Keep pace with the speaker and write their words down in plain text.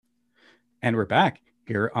And we're back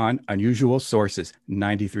here on Unusual Sources,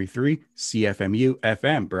 93.3 CFMU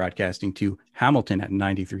FM, broadcasting to Hamilton at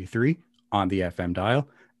 93.3 on the FM dial,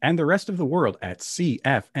 and the rest of the world at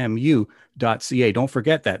cfmu.ca. Don't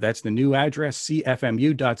forget that. That's the new address,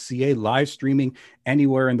 cfmu.ca, live streaming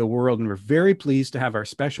anywhere in the world. And we're very pleased to have our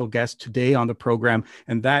special guest today on the program,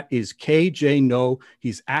 and that is K J Noh.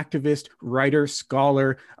 He's activist, writer,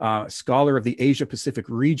 scholar of the Asia-Pacific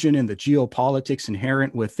region and the geopolitics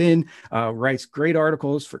inherent within, writes great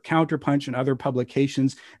articles for Counterpunch and other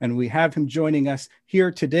publications. And we have him joining us here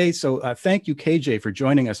today. So thank you, KJ, for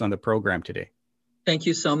joining us on the program today. Thank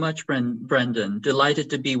you so much, Brendan.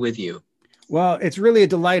 Delighted to be with you. Well, it's really a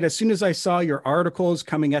delight. As soon as I saw your articles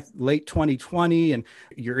coming at late 2020 and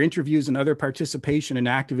your interviews and other participation in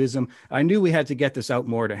activism, I knew we had to get this out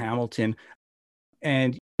more to Hamilton.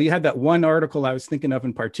 And you had that one article I was thinking of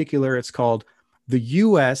in particular. It's called "The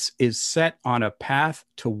U.S. is Set on a Path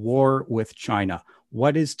to War with China.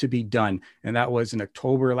 What is to be done?" And that was in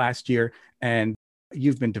October last year. And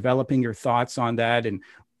you've been developing your thoughts on that. And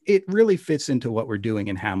it really fits into what we're doing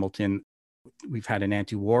in Hamilton. We've had an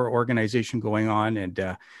anti-war organization going on,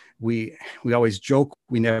 and we always joke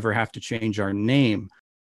we never have to change our name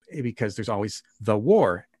because there's always the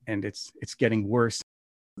war, and it's getting worse.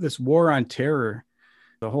 This war on terror,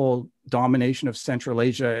 the whole domination of Central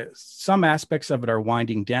Asia, some aspects of it are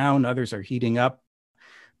winding down, others are heating up.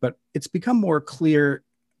 But it's become more clear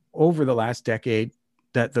over the last decade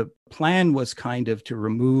that the plan was kind of to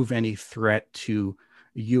remove any threat to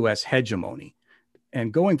U.S. hegemony.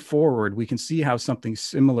 And going forward, we can see how something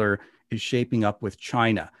similar is shaping up with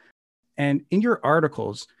China. And in your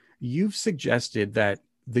articles, you've suggested that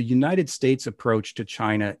the United States approach to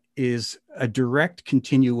China is a direct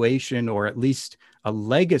continuation, or at least a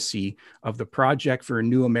legacy, of the Project for a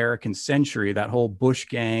New American Century, that whole Bush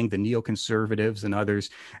gang, the neoconservatives and others,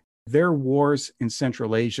 their wars in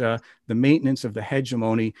Central Asia, the maintenance of the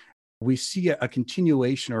hegemony. We see a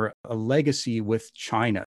continuation or a legacy with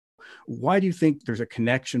China. Why do you think there's a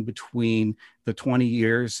connection between the 20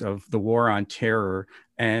 years of the war on terror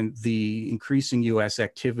and the increasing U.S.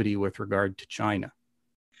 activity with regard to China?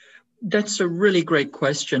 That's a really great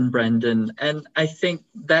question, Brendan. And I think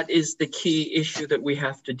that is the key issue that we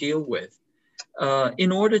have to deal with.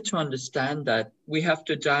 In order to understand that, we have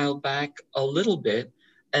to dial back a little bit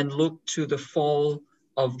and look to the fall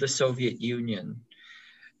of the Soviet Union.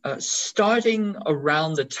 Starting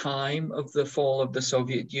around the time of the fall of the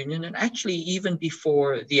Soviet Union, and actually even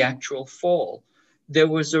before the actual fall, there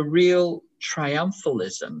was a real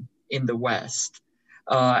triumphalism in the West.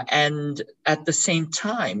 And at the same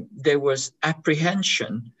time, there was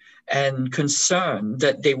apprehension and concern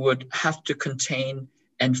that they would have to contain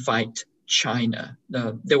and fight China.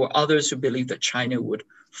 There were others who believed that China would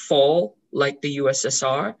fall like the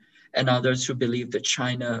USSR, and others who believed that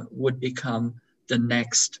China would become the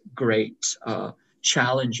next great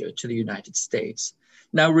challenger to the United States.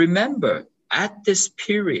 Now, remember, at this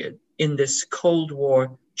period, in this Cold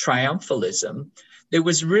War triumphalism, there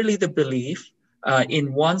was really the belief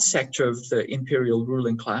in one sector of the imperial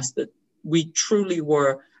ruling class that we truly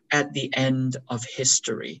were at the end of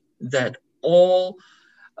history, that all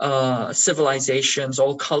civilizations,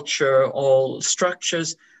 all culture, all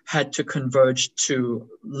structures had to converge to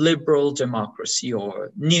liberal democracy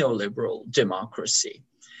or neoliberal democracy.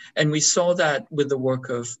 And we saw that with the work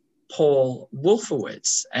of Paul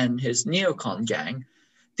Wolfowitz and his neocon gang.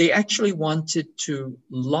 They actually wanted to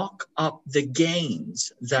lock up the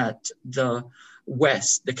gains that the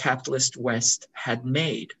West, the capitalist West, had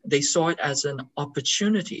made. They saw it as an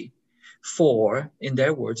opportunity for, in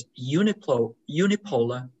their words,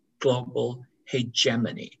 unipolar global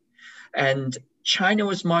hegemony. And China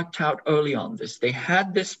was marked out early on this. They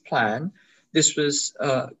had this plan. This was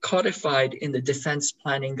codified in the Defense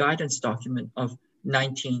Planning Guidance document of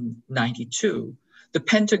 1992. The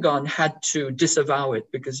Pentagon had to disavow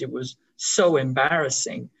it because it was so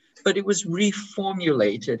embarrassing, but it was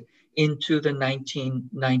reformulated into the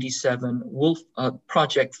 1997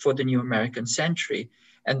 Project for the New American Century,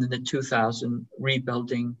 and then the 2000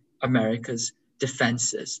 Rebuilding America's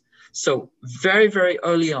Defenses. So very, very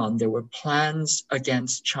early on, there were plans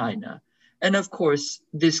against China. And of course,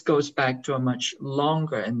 this goes back to a much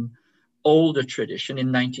longer and older tradition. In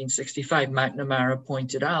 1965, McNamara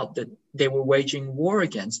pointed out that they were waging war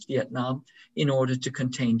against Vietnam in order to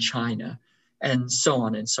contain China, and so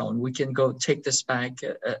on and so on. We can go take this back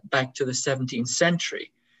to the 17th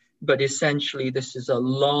century, but essentially this is a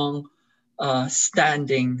long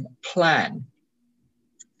standing plan.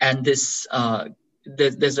 And this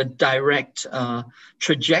there's a direct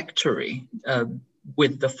trajectory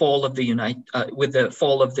with the fall of the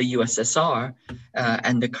USSR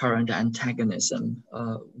and the current antagonism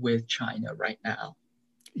with China right now.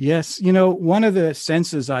 Yes, one of the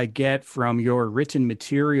senses I get from your written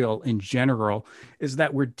material in general is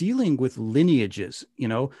that we're dealing with lineages,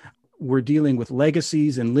 we're dealing with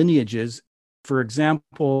legacies and lineages. For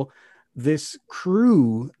example, this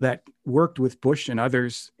crew that worked with Bush and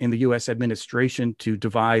others in the US administration to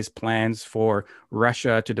devise plans for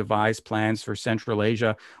Russia, to devise plans for Central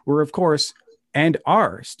Asia, were, of course, and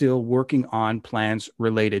are still working on plans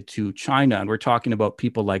related to China. And we're talking about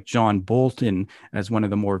people like John Bolton as one of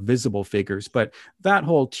the more visible figures. But that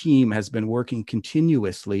whole team has been working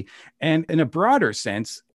continuously. And in a broader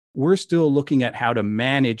sense, we're still looking at how to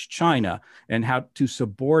manage China and how to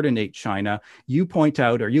subordinate China. You point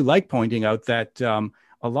out, or you like pointing out, that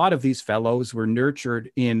a lot of these fellows were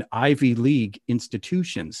nurtured in Ivy League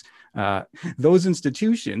institutions. Those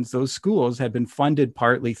institutions, those schools, had been funded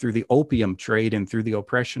partly through the opium trade and through the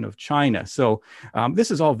oppression of China. So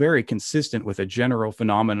this is all very consistent with a general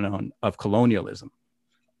phenomenon of colonialism.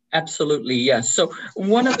 Absolutely, yes. So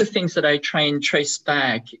one of the things that I try and trace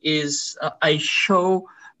back is I show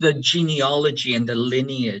the genealogy and the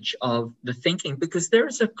lineage of the thinking, because there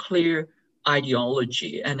is a clear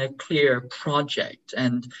ideology and a clear project,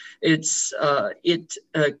 and it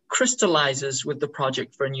crystallizes with the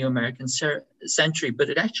Project for a New American Century, but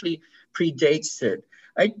it actually predates it.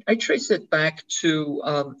 I trace it back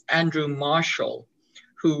to Andrew Marshall,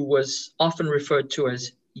 who was often referred to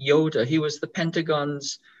as Yoda. He was the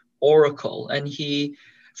Pentagon's oracle, and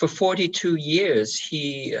for 42 years,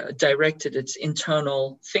 he directed its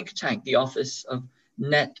internal think tank, the Office of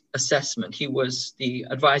Net Assessment. He was the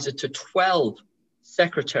advisor to 12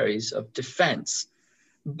 secretaries of defense,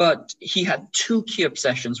 but he had two key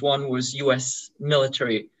obsessions. One was US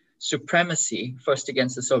military supremacy, first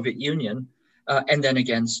against the Soviet Union, and then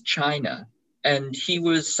against China. And he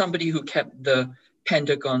was somebody who kept the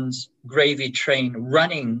Pentagon's gravy train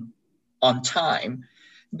running on time,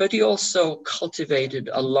 but he also cultivated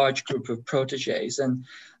a large group of proteges. And,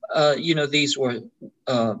 these were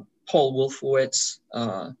Paul Wolfowitz,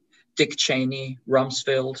 Dick Cheney,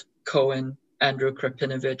 Rumsfeld, Cohen, Andrew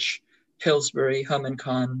Krapinovich, Pillsbury, Herman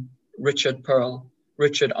Kahn, Richard Pearl,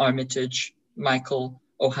 Richard Armitage, Michael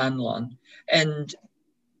O'Hanlon. And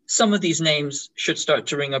some of these names should start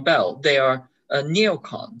to ring a bell. They are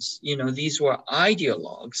neocons. These were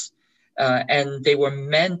ideologues, and they were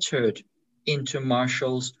mentored into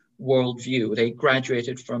Marshall's worldview. They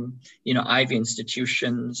graduated from, Ivy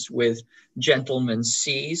institutions with gentlemen's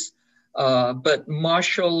C's, but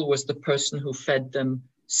Marshall was the person who fed them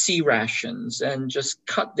C rations and just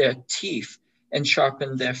cut their teeth and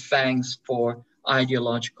sharpened their fangs for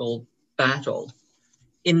ideological battle.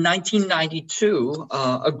 In 1992,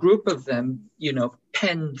 a group of them,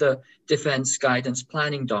 penned the Defense Guidance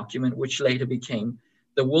Planning document, which later became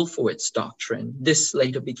the Wolfowitz Doctrine. This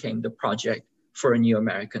later became the Project for a New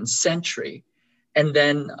American Century. And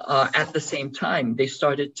then at the same time, they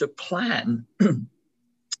started to plan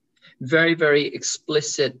very, very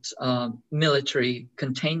explicit military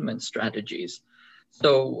containment strategies.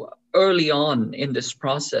 So early on in this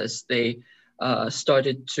process, they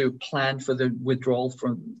started to plan for the withdrawal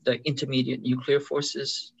from the Intermediate Nuclear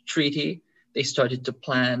Forces Treaty. They started to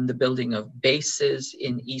plan the building of bases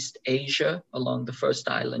in East Asia along the First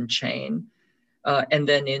Island chain. And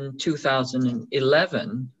then in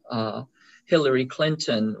 2011, Hillary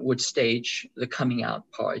Clinton would stage the coming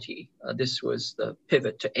out party. This was the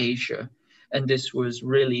pivot to Asia. And this was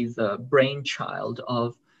really the brainchild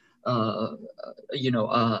of,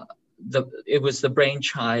 it was the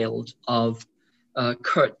brainchild of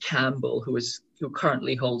Kurt Campbell, who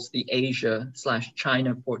currently holds the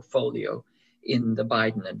Asia/China portfolio in the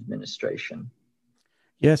Biden administration.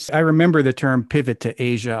 Yes, I remember the term pivot to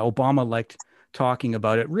Asia. Obama liked talking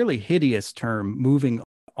about it. Really hideous term, moving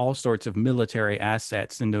all sorts of military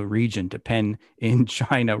assets in the region to pen in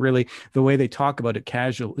China. Really, the way they talk about it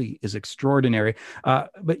casually is extraordinary.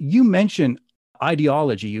 But you mentioned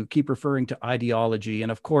ideology. You keep referring to ideology.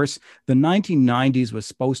 And of course, the 1990s was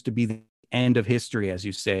supposed to be the end of history, as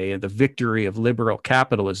you say, and the victory of liberal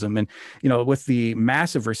capitalism. And, with the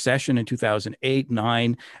massive recession in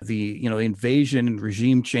 2008-9, the, invasion and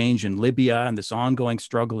regime change in Libya and this ongoing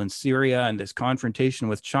struggle in Syria and this confrontation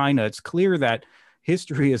with China, it's clear that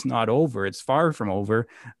history is not over. It's far from over.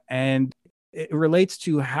 And it relates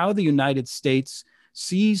to how the United States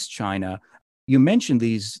sees China. You mentioned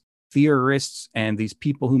these theorists and these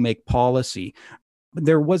people who make policy.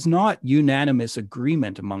 There was not unanimous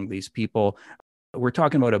agreement among these people. We're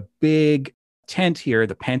talking about a big tent here,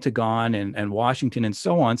 the Pentagon and Washington and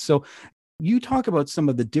so on. So You talk about some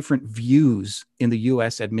of the different views in the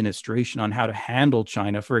US administration on how to handle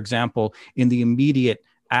China, for example, in the immediate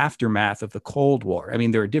aftermath of the Cold War. I mean,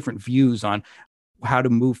 there are different views on how to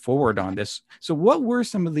move forward on this. So what were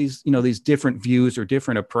some of these, these different views or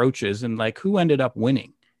different approaches, and like who ended up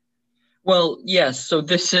winning? Well, yes. So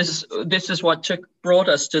this is what brought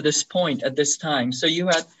us to this point at this time. So you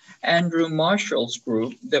had Andrew Marshall's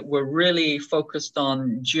group that were really focused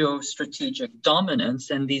on geostrategic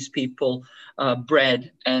dominance, and these people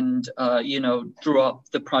bred and drew up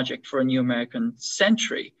the Project for a New American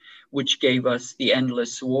Century, which gave us the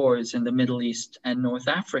endless wars in the Middle East and North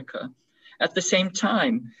Africa. At the same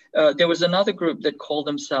time, there was another group that called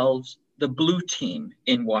themselves the Blue Team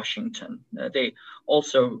in Washington. They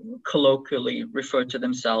also colloquially referred to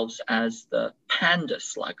themselves as the Panda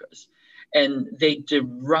Sluggers. And they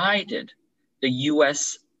derided the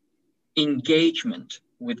US engagement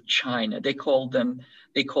with China. They called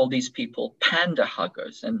these people panda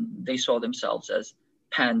huggers, and they saw themselves as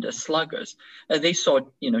panda sluggers. They saw,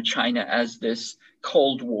 China as this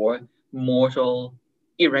Cold War, mortal,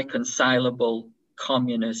 irreconcilable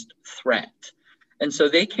communist threat. And so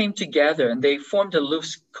they came together and they formed a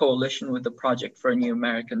loose coalition with the Project for a New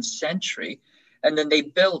American Century. And then they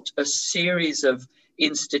built a series of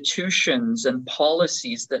institutions and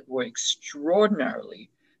policies that were extraordinarily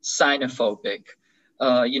xenophobic.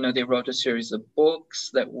 They wrote a series of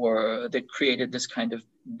books that created this kind of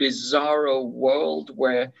bizarro world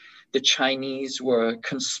where the Chinese were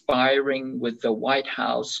conspiring with the White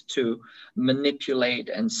House to manipulate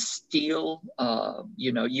and steal,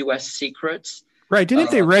 U.S. secrets. Right.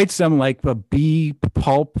 Didn't they write some like B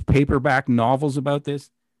pulp paperback novels about this?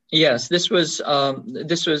 Yes, this was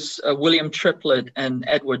William Triplett and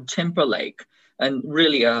Edward Timberlake, and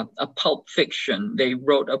really a pulp fiction. They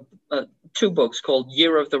wrote two books called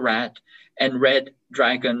Year of the Rat and Red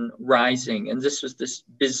Dragon Rising. And this was this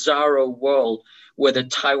bizarro world where the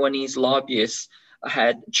Taiwanese lobbyists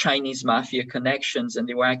had Chinese mafia connections, and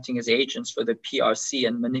they were acting as agents for the PRC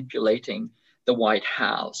and manipulating the White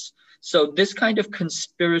House. So this kind of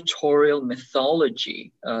conspiratorial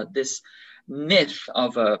mythology, this myth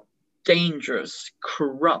of a dangerous,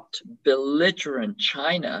 corrupt, belligerent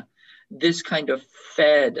China, this kind of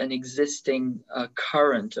fed an existing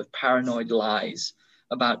current of paranoid lies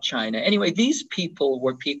about China. Anyway, these people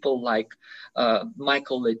were people like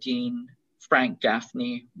Michael Ledeen, Frank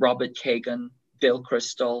Gaffney, Robert Kagan, Bill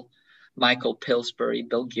Kristol, Michael Pillsbury,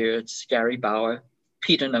 Bill Geertz, Gary Bauer,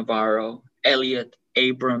 Peter Navarro, Elliot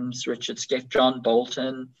Abrams, Richard Scaife, John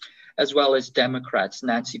Bolton, as well as Democrats,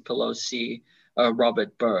 Nancy Pelosi,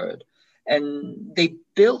 Robert Byrd. And they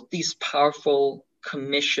built these powerful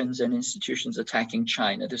commissions and institutions attacking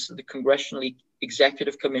China. This is the Congressional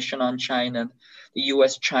Executive Commission on China, the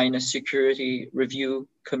U.S.-China Security Review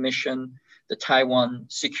Commission, the Taiwan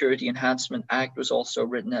Security Enhancement Act was also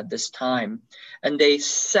written at this time. And they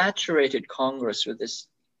saturated Congress with this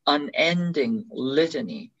unending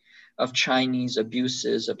litany of Chinese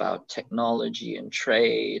abuses about technology and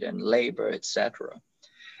trade and labor, etc.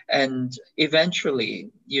 And eventually,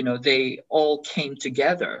 they all came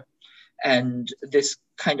together, and this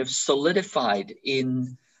kind of solidified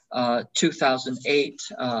in 2008,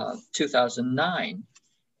 2009.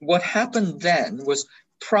 What happened then was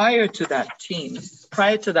prior to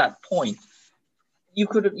that point, you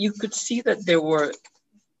could see that there were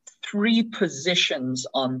three positions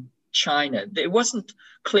on China. It wasn't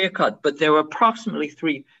clear-cut, but there were approximately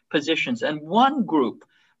three positions. And one group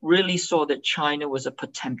really saw that China was a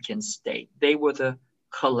Potemkin state. They were the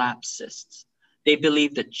collapsists. They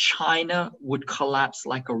believed that China would collapse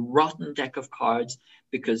like a rotten deck of cards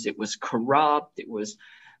because it was corrupt, it was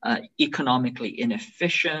economically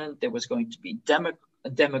inefficient, there was going to be a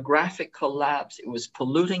demographic collapse, it was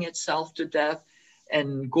polluting itself to death.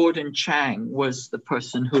 And Gordon Chang was the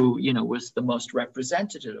person who, was the most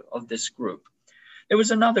representative of this group. There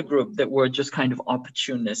was another group that were just kind of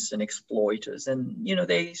opportunists and exploiters. And,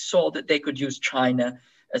 they saw that they could use China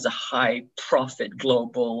as a high profit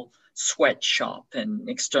global sweatshop and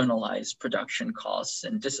externalize production costs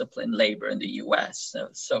and discipline labor in the US.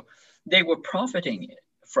 So they were profiting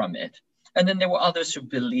from it. And then there were others who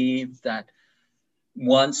believed that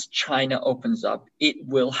once China opens up, it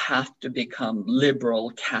will have to become liberal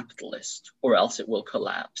capitalist or else it will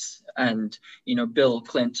collapse. And, Bill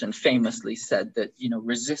Clinton famously said that,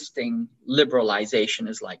 resisting liberalization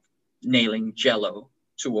is like nailing jello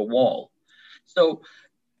to a wall. So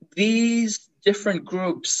these different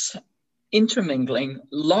groups intermingling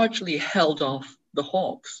largely held off the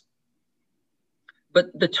hawks.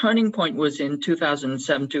 But the turning point was in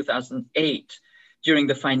 2007, 2008, during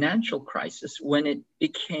the financial crisis, when it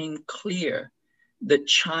became clear that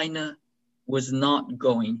China was not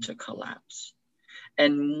going to collapse.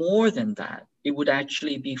 And more than that, it would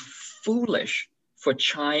actually be foolish for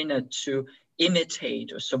China to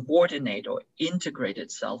imitate or subordinate or integrate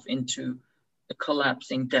itself into the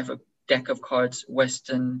collapsing deck of cards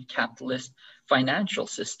Western capitalist financial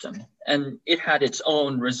system. And it had its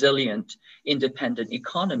own resilient, independent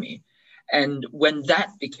economy. And when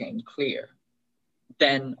that became clear,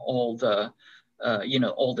 then all the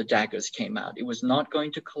daggers came out. It was not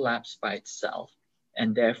going to collapse by itself,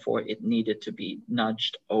 and therefore it needed to be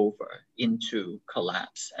nudged over into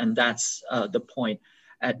collapse. And that's the point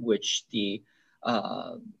at which the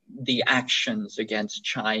actions against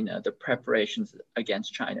China, the preparations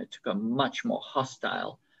against China, took a much more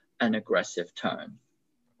hostile and aggressive turn.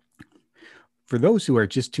 For those who are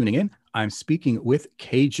just tuning in, I'm speaking with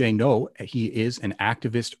K J Noh. He is an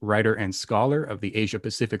activist, writer, and scholar of the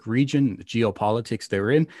Asia-Pacific region, the geopolitics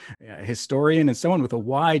therein, a historian, and someone with a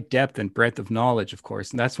wide depth and breadth of knowledge, of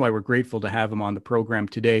course. And that's why we're grateful to have him on the program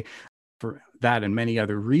today for that and many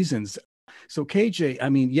other reasons. So KJ, I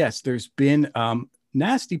mean, yes, there's been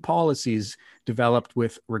nasty policies developed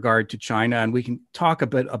with regard to China, and we can talk a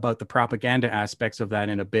bit about the propaganda aspects of that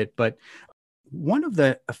in a bit. But one of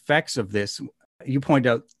the effects of this, you point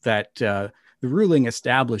out that the ruling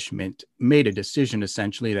establishment made a decision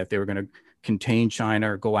essentially that they were going to contain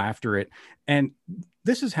China or go after it. And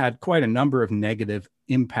this has had quite a number of negative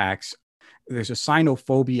impacts. There's a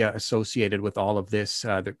xenophobia associated with all of this.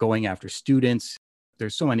 They're going after students.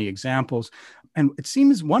 There's so many examples. And it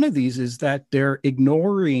seems one of these is that they're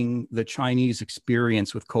ignoring the Chinese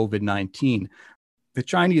experience with COVID-19. The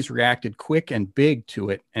Chinese reacted quick and big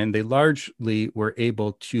to it, and they largely were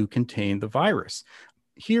able to contain the virus.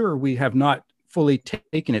 Here, we have not fully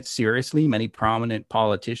taken it seriously. Many prominent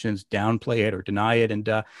politicians downplay it or deny it. And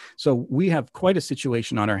so we have quite a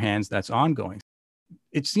situation on our hands that's ongoing.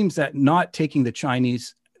 It seems that not taking the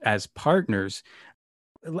Chinese as partners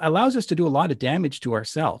allows us to do a lot of damage to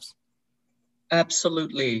ourselves.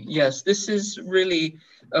 Absolutely. Yes, this is really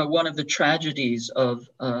one of the tragedies of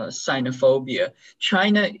xenophobia.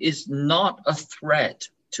 China is not a threat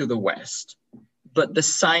to the West, but the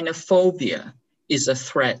xenophobia is a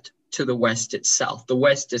threat to the West itself. The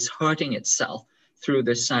West is hurting itself through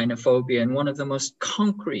this xenophobia. And one of the most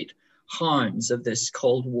concrete harms of this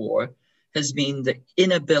Cold War has been the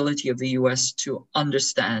inability of the US to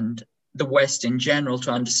understand, the West in general,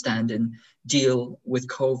 to understand and deal with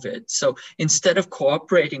COVID. So instead of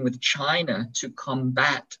cooperating with China to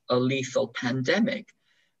combat a lethal pandemic,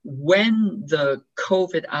 when the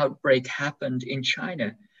COVID outbreak happened in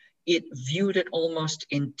China, it viewed it almost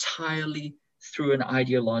entirely through an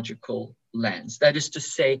ideological lens. That is to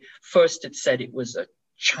say, first it said it was a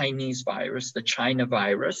Chinese virus, the China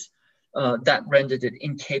virus, that rendered it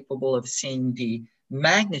incapable of seeing the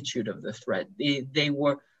magnitude of the threat. They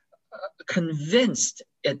were convinced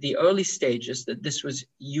at the early stages that this was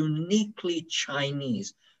uniquely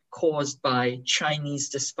Chinese, caused by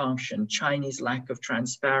Chinese dysfunction, Chinese lack of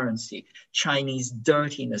transparency, Chinese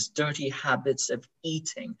dirtiness, dirty habits of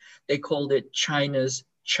eating. They called it China's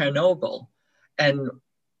Chernobyl. And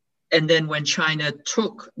then when China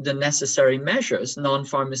took the necessary measures,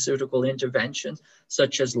 non-pharmaceutical interventions,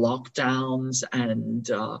 such as lockdowns and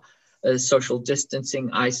social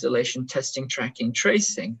distancing, isolation, testing, tracking,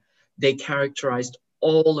 tracing, they characterized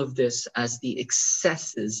all of this as the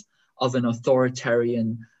excesses of an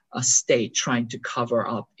authoritarian state trying to cover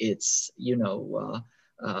up its,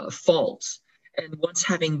 faults. And once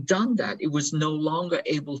having done that, it was no longer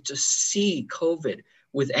able to see COVID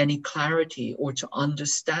with any clarity or to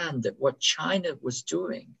understand that what China was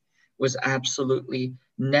doing was absolutely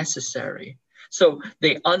necessary. So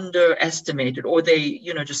they underestimated, or they,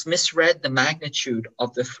 just misread the magnitude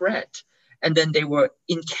of the threat. And then they were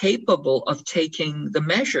incapable of taking the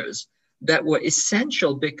measures that were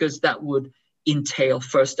essential, because that would entail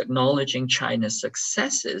first acknowledging China's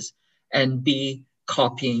successes and B,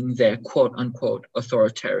 copying their quote unquote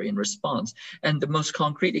authoritarian response. And the most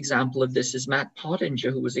concrete example of this is Matt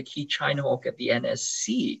Pottinger, who was a key China hawk at the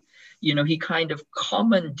NSC. He kind of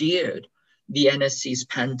commandeered the NSC's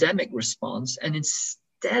pandemic response, and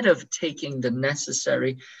instead of taking the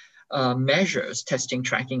necessary measures, testing,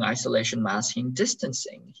 tracking, isolation, masking,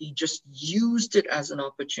 distancing, he just used it as an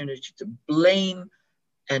opportunity to blame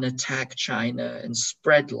and attack China and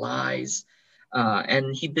spread lies.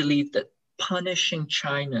 And he believed that punishing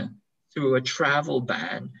China through a travel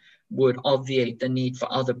ban would obviate the need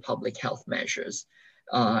for other public health measures.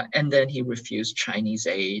 And then he refused Chinese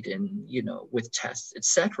aid and, with tests,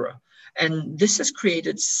 etc. And this has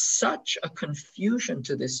created such a confusion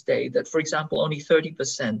to this day that, for example, only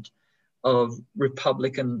 30% of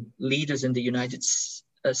Republican leaders in the United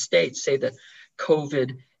States say that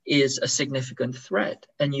COVID is a significant threat.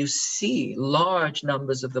 And you see large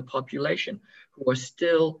numbers of the population who are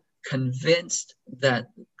still convinced that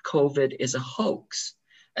COVID is a hoax.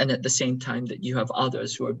 And at the same time that you have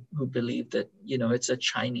others who believe that, it's a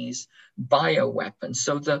Chinese bioweapon.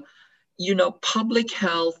 So public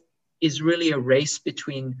health is really a race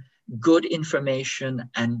between good information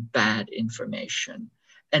and bad information.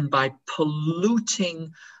 And by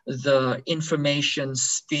polluting the information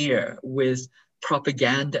sphere with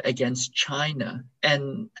propaganda against China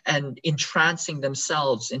and entrancing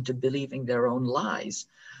themselves into believing their own lies,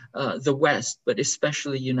 the West, but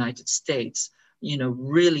especially the United States,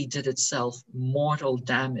 really did itself mortal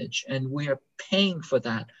damage. And we are paying for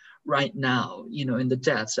that right now, in the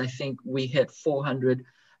deaths. I think we hit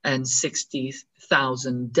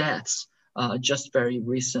 460,000 deaths just very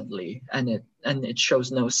recently, and it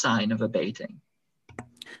shows no sign of abating.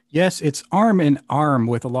 Yes, it's arm in arm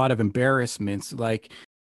with a lot of embarrassments, like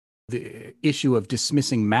the issue of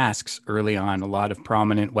dismissing masks early on. A lot of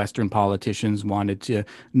prominent Western politicians wanted to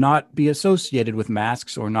not be associated with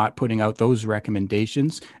masks or not putting out those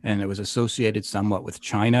recommendations, and it was associated somewhat with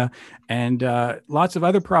China and lots of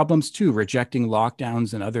other problems too, rejecting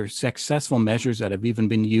lockdowns and other successful measures that have even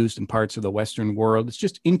been used in parts of the Western world. It's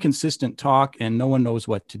just inconsistent talk and no one knows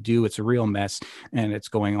what to do. It's a real mess and it's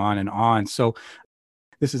going on and on. So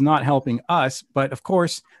this is not helping us, but of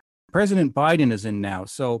course, President Biden is in now.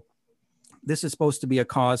 So this is supposed to be a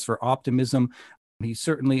cause for optimism. He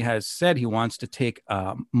certainly has said he wants to take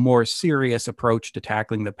a more serious approach to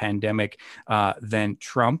tackling the pandemic than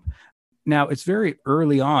Trump. Now, it's very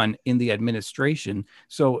early on in the administration,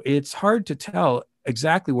 so it's hard to tell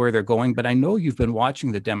exactly where they're going, but I know you've been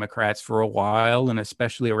watching the Democrats for a while, and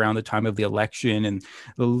especially around the time of the election and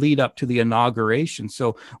the lead up to the inauguration.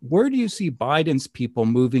 So where do you see Biden's people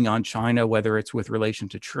moving on China, whether it's with relation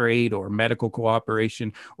to trade or medical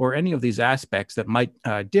cooperation or any of these aspects that might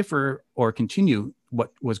differ or continue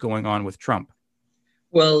what was going on with Trump?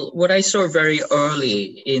 Well, what I saw very early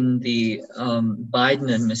in the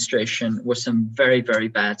Biden administration were some very, very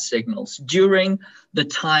bad signals. During the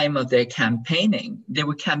time of their campaigning, they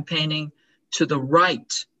were campaigning to the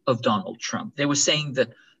right of Donald Trump. They were saying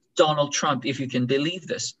that Donald Trump, if you can believe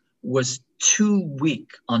this, was too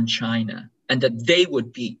weak on China and that they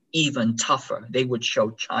would be even tougher. They would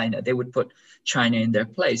show China, they would put China in their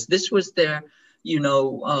place. This was their,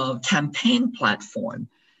 campaign platform.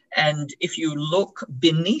 And if you look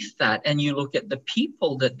beneath that and you look at the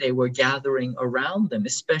people that they were gathering around them,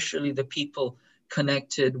 especially the people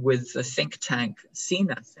connected with the think tank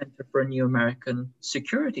CNAS, Center for New American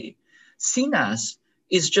Security, CNAS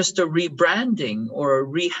is just a rebranding or a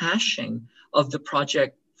rehashing of the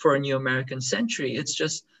Project for a New American Century. It's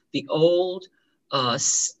just the old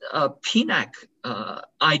PNAC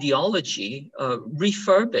ideology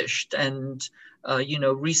refurbished and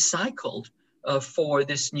recycled for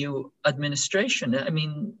this new administration. I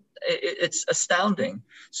mean, it's astounding.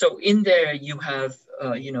 So in there you have,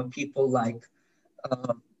 people like,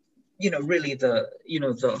 really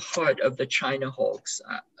the heart of the China hawks,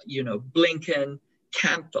 Blinken,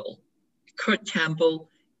 Campbell. Kurt Campbell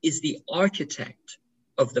is the architect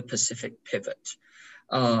of the Pacific pivot.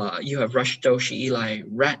 You have Rush Doshi, Eli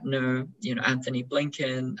Ratner, Anthony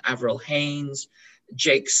Blinken, Avril Haines,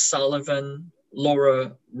 Jake Sullivan,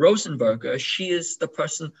 Laura Rosenberger. She is the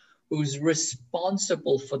person who's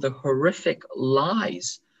responsible for the horrific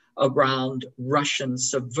lies around Russian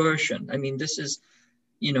subversion. I mean, this is,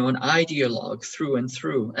 an ideologue through and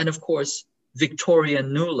through. And of course, Victoria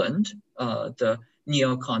Nuland, the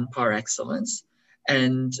neocon par excellence,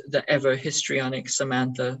 and the ever histrionic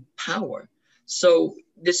Samantha Power. So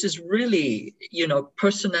this is really,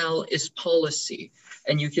 personnel is policy.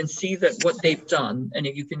 And you can see that what they've done, and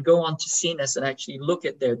if you can go on to CNES and actually look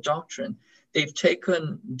at their doctrine, they've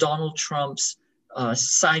taken Donald Trump's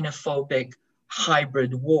xenophobic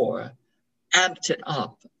hybrid war, amped it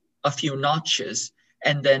up a few notches,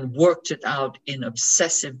 and then worked it out in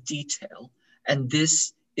obsessive detail. And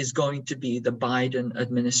this is going to be the Biden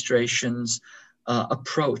administration's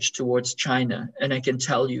approach towards China. And I can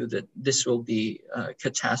tell you that this will be a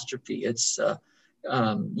catastrophe. It's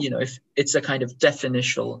if it's a kind of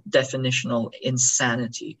definitional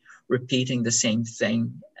insanity, repeating the same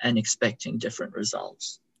thing and expecting different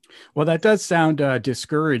results. Well, that does sound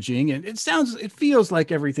discouraging, and it feels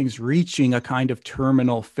like everything's reaching a kind of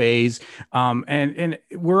terminal phase, and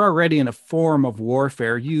we're already in a form of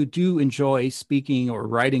warfare. You do enjoy speaking or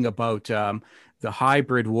writing about the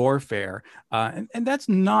hybrid warfare, and that's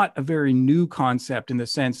not a very new concept in the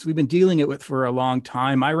sense we've been dealing it with for a long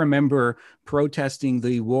time. I remember protesting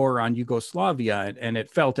the war on Yugoslavia, and it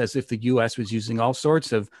felt as if the U.S. was using all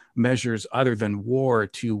sorts of measures other than war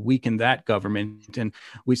to weaken that government. And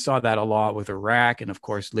we saw that a lot with Iraq and, of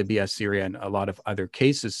course, Libya, Syria, and a lot of other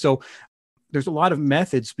cases. So there's a lot of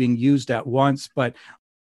methods being used at once, but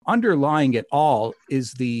underlying it all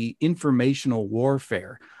is the informational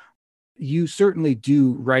warfare. You certainly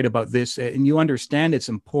do write about this, and you understand its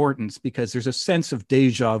importance because there's a sense of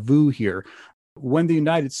deja vu here. When the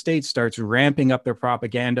United States starts ramping up their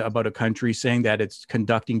propaganda about a country, saying that it's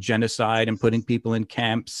conducting genocide and putting people in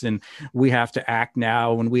camps, and we have to act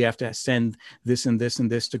now, and we have to send this and this and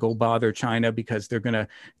this to go bother China because they're going to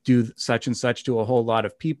do such and such to a whole lot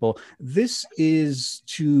of people. This is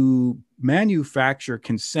to manufacture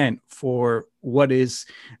consent for what is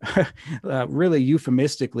really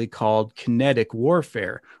euphemistically called kinetic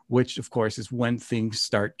warfare, which, of course, is when things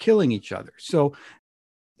start killing each other. So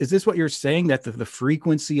is this what you're saying, that the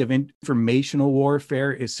frequency of informational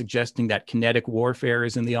warfare is suggesting that kinetic warfare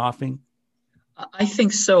is in the offing? I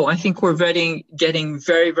think so. I think we're getting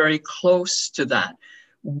very, very close to that.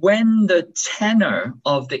 When the tenor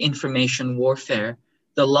of the information warfare,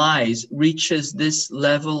 the lies, reaches this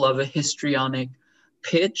level of a histrionic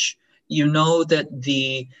pitch, you know that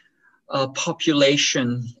the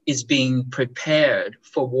population is being prepared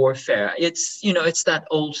for warfare. It's that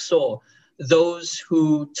old saw. Those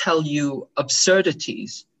who tell you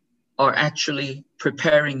absurdities are actually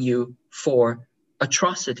preparing you for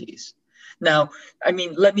atrocities. Now,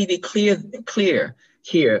 let me be clear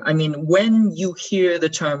here. When you hear the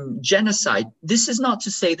term genocide, this is not to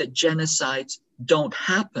say that genocides don't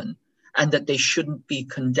happen and that they shouldn't be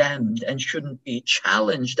condemned and shouldn't be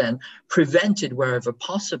challenged and prevented wherever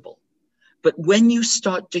possible. But when you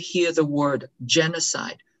start to hear the word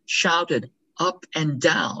genocide shouted up and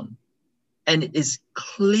down, and it is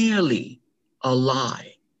clearly a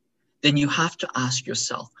lie, then you have to ask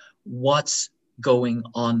yourself, what's going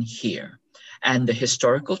on here? And the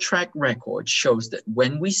historical track record shows that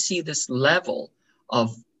when we see this level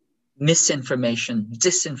of misinformation,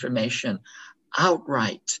 disinformation,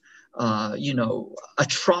 outright,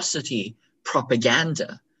 atrocity,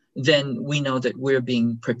 propaganda, then we know that we're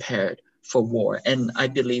being prepared for war. And I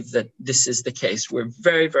believe that this is the case. We're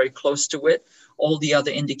very, very close to it. All the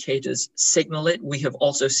other indicators signal it. We have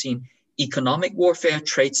also seen economic warfare,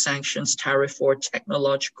 trade sanctions, tariff war,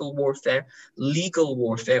 technological warfare, legal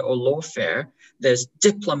warfare or lawfare. There's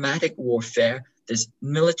diplomatic warfare. There's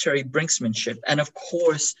military brinksmanship. And of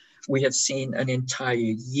course, we have seen an entire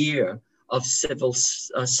year of civil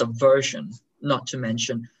subversion, not to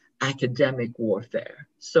mention academic warfare.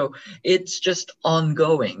 So it's just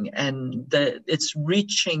ongoing, and it's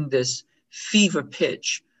reaching this fever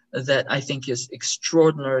pitch that I think is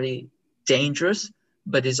extraordinarily dangerous,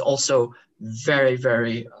 but is also very,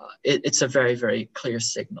 very, it's a very, very clear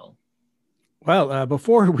signal. Well,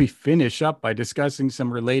 before we finish up by discussing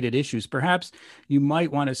some related issues, perhaps you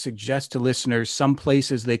might want to suggest to listeners some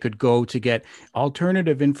places they could go to get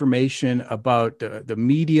alternative information about the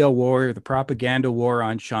media war, the propaganda war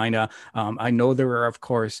on China. I know there are, of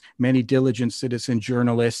course, many diligent citizen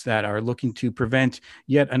journalists that are looking to prevent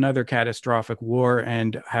yet another catastrophic war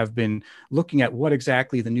and have been looking at what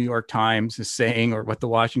exactly the New York Times is saying or what the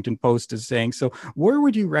Washington Post is saying. So where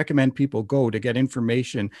would you recommend people go to get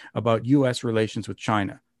information about U.S. relations with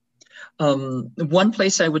China? One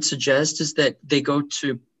place I would suggest is that they go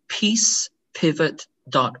to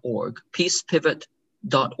peacepivot.org.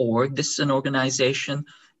 Peacepivot.org. This is an organization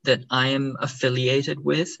that I am affiliated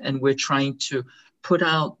with, and we're trying to put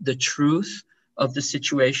out the truth of the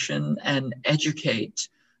situation and educate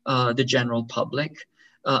the general public.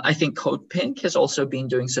 I think Code Pink has also been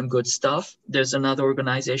doing some good stuff. There's another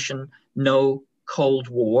organization, No Cold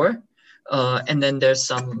War. And then there's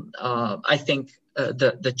some, I think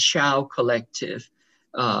the Chow Collective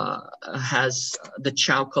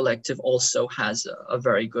also has a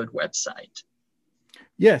very good website.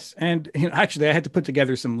 Yes, and actually, I had to put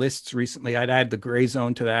together some lists recently. I'd add the Gray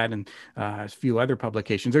Zone to that, and a few other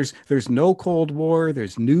publications. There's No Cold War.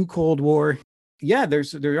 There's New Cold War. Yeah,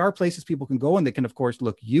 there are places people can go, and they can, of course,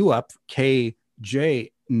 look you up, K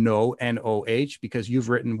J Noh, Noh, because you've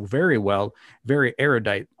written very well, very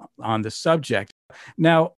erudite on the subject.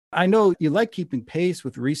 Now, I know you like keeping pace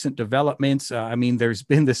with recent developments. I mean, there's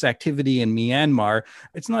been this activity in Myanmar.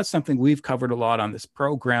 It's not something we've covered a lot on this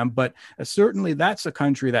program, but certainly that's a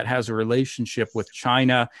country that has a relationship with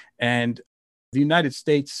China, and the United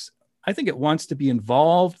States, I think it wants to be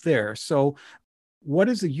involved there. So what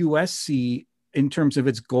does the U.S. see in terms of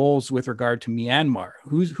its goals with regard to Myanmar?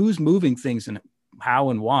 Who's moving things and how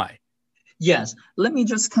and why? Yes, let me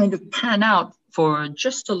just kind of pan out for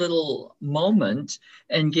just a little moment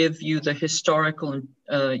and give you the historical and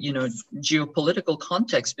geopolitical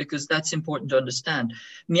context, because that's important to understand.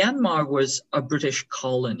 Myanmar was a British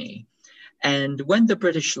colony, and when the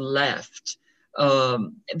British left,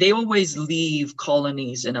 they always leave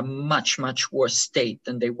colonies in a much, much worse state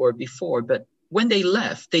than they were before. But when they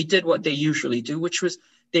left, they did what they usually do, which was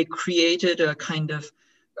they created a kind of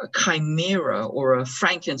a chimera or a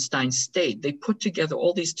Frankenstein state. They put together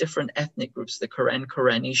all these different ethnic groups, the Karen,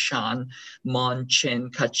 Karenni, Shan, Mon, Chin,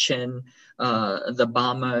 Kachin, the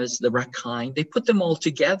Bamas, the Rakhine. They put them all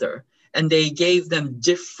together and they gave them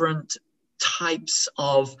different types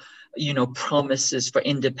of promises for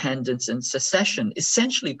independence and secession,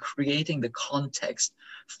 essentially creating the context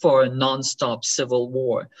for a nonstop civil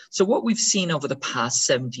war. So what we've seen over the past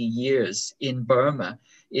 70 years in Burma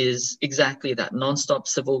is exactly that: nonstop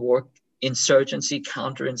civil war, insurgency,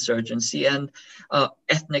 counterinsurgency, and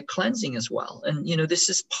ethnic cleansing as well. And, this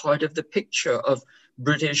is part of the picture of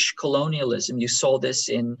British colonialism. You saw this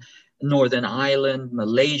in Northern Ireland,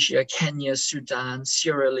 Malaysia, Kenya, Sudan,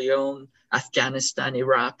 Sierra Leone, Afghanistan,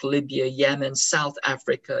 Iraq, Libya, Yemen, South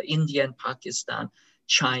Africa, India and Pakistan,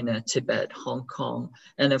 China, Tibet, Hong Kong,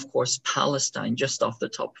 and of course, Palestine, just off the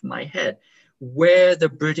top of my head. Where the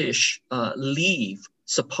British leave,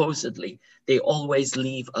 supposedly, they always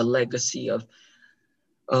leave a legacy of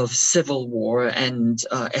civil war and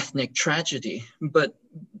ethnic tragedy. But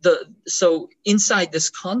so inside this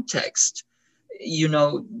context,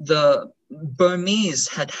 the Burmese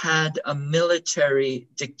had a military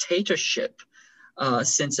dictatorship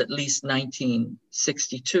since at least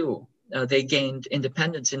 1962. They gained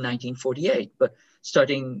independence in 1948, but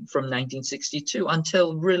starting from 1962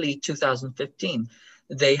 until really 2015,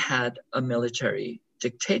 they had a military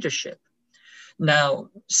dictatorship. Now,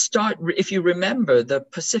 if you remember, the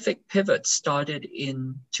Pacific Pivot started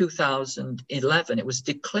in 2011. It was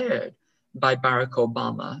declared by Barack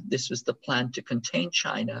Obama. This was the plan to contain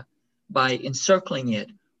China by encircling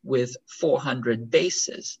it with 400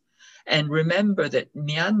 bases. And remember that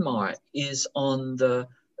Myanmar is on the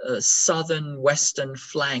southern western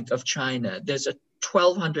flank of China. There's a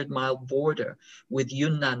 1,200-mile border with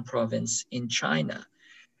Yunnan province in China.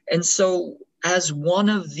 And so as one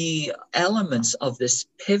of the elements of this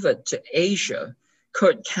pivot to Asia,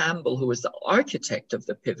 Kurt Campbell, who was the architect of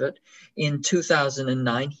the pivot, in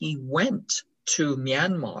 2009, he went to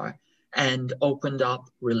Myanmar and opened up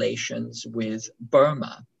relations with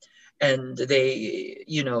Burma. And they,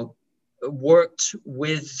 worked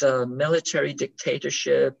with the military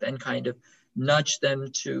dictatorship and kind of nudged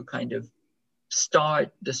them to kind of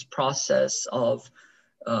start this process of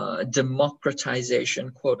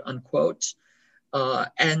democratization, quote unquote.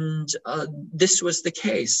 This was the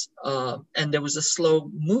case. And there was a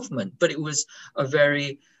slow movement, but it was a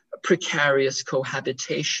very precarious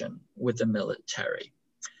cohabitation with the military.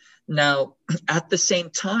 Now, at the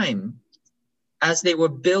same time, as they were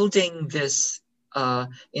building this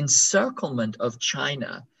encirclement of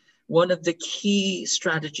China, one of the key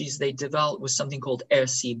strategies they developed was something called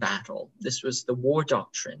air-sea battle. This was the war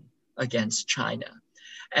doctrine against China.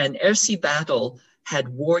 And air-sea battle had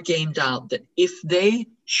war-gamed out that if they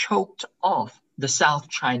choked off the South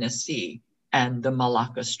China Sea and the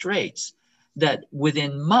Malacca Straits, that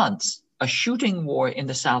within months, a shooting war in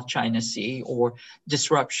the South China Sea or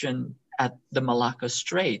disruption at the Malacca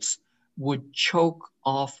Straits would choke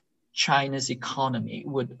off China's economy,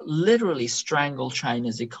 would literally strangle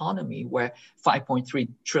China's economy, where $5.3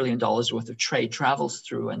 trillion worth of trade travels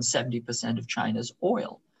through and 70% of China's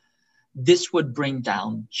oil. This would bring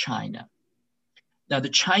down China. Now, the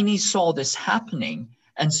Chinese saw this happening,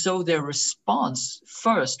 and so their response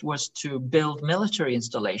first was to build military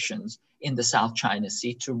installations in the South China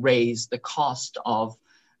Sea to raise the cost of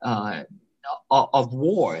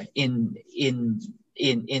war in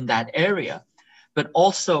that area. But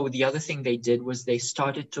also the other thing they did was they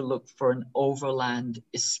started to look for an overland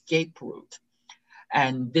escape route.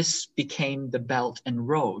 And this became the Belt and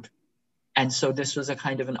Road. And so this was a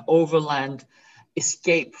kind of an overland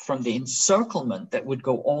escape from the encirclement that would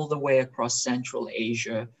go all the way across Central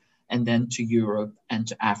Asia and then to Europe and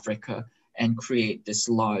to Africa and create this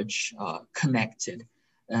large connected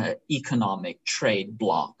economic trade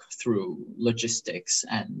bloc through logistics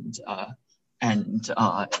and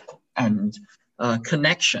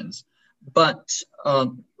connections. But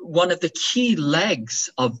one of the key legs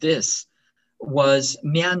of this was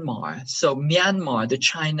Myanmar. So Myanmar, the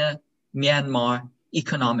China-Myanmar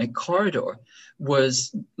economic corridor,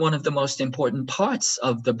 was one of the most important parts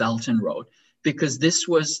of the Belt and Road, because this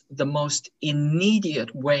was the most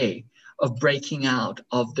immediate way of breaking out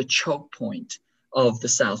of the choke point of the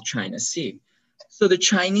South China Sea. So the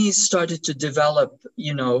Chinese started to develop,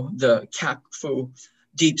 the Kakfu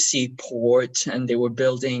deep sea port, and they were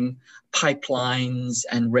building pipelines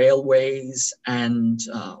and railways and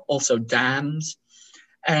also dams.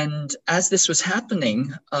 And as this was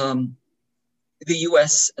happening, the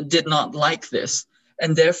US did not like this,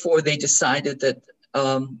 and therefore they decided that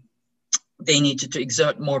they needed to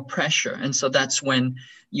exert more pressure. And so that's when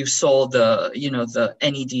you saw the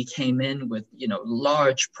NED came in with,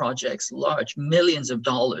 large projects, large millions of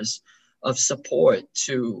dollars of support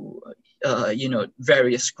to,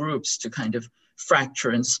 various groups to kind of fracture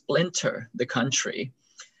and splinter the country.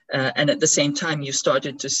 And at the same time, you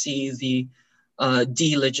started to see the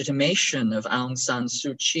delegitimation of Aung San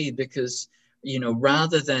Suu Kyi, because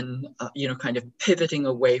rather than, kind of pivoting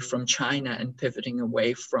away from China and pivoting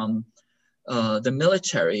away from the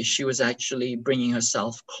military, she was actually bringing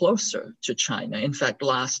herself closer to China. In fact,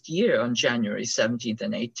 last year on January 17th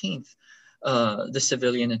and 18th, the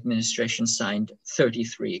civilian administration signed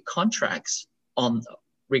 33 contracts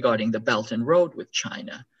regarding the Belt and Road with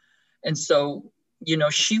China. And so,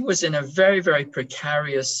 she was in a very, very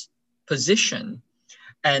precarious position.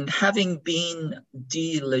 And having been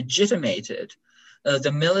delegitimated,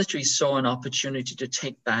 the military saw an opportunity to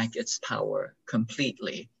take back its power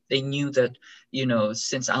completely. They knew that,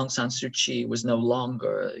 since Aung San Suu Kyi was no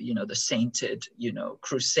longer, the sainted,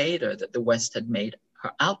 crusader that the West had made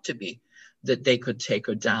her out to be, that they could take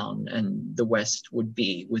her down and the West would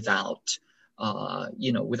be without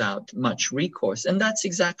much recourse. And that's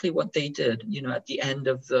exactly what they did. At the end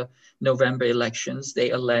of the November elections,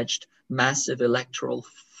 they alleged massive electoral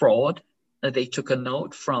fraud. They took a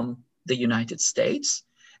note from the United States,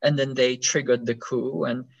 and then they triggered the coup.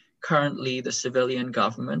 And currently, the civilian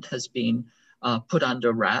government has been put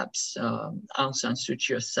under wraps. Aung San Suu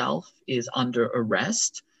Kyi herself is under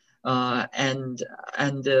arrest. And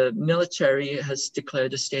the military has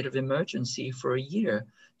declared a state of emergency for a year,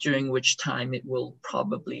 during which time it will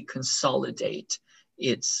probably consolidate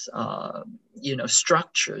its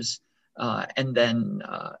structures and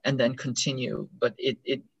then continue. But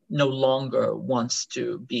it no longer wants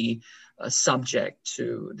to be subject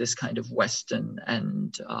to this kind of Western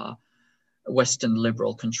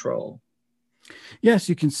liberal control. Yes,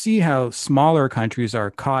 you can see how smaller countries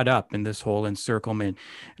are caught up in this whole encirclement.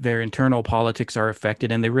 Their internal politics are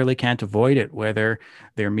affected, and they really can't avoid it, whether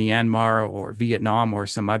they're Myanmar or Vietnam or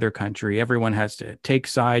some other country. Everyone has to take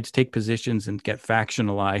sides, take positions, and get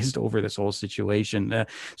factionalized over this whole situation.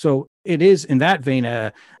 So it is, in that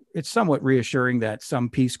vein, it's somewhat reassuring that some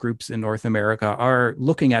peace groups in North America are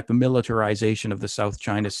looking at the militarization of the South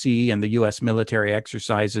China Sea and the U.S. military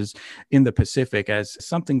exercises in the Pacific as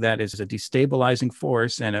something that is a destabilizing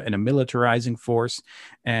force and a militarizing force.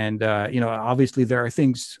 And, obviously there are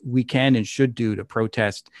things we can and should do to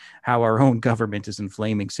protest how our own government is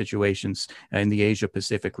inflaming situations in the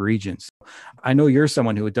Asia-Pacific regions. I know you're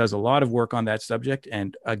someone who does a lot of work on that subject.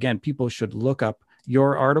 And again, people should look up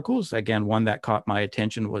your articles. Again, one that caught my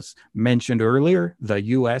attention was mentioned earlier. The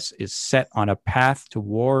U.S. is set on a path to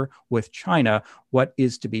war with China. What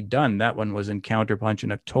is to be done? That one was in Counterpunch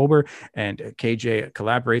in October. And KJ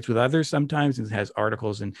collaborates with others sometimes and has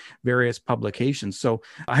articles in various publications. So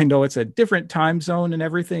I know it's a different time zone and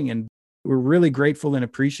everything. And we're really grateful and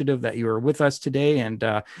appreciative that you are with us today, and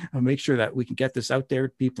I'll make sure that we can get this out there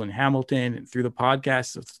to people in Hamilton and through the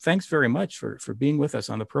podcast. So thanks very much for being with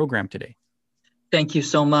us on the program today. Thank you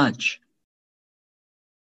so much.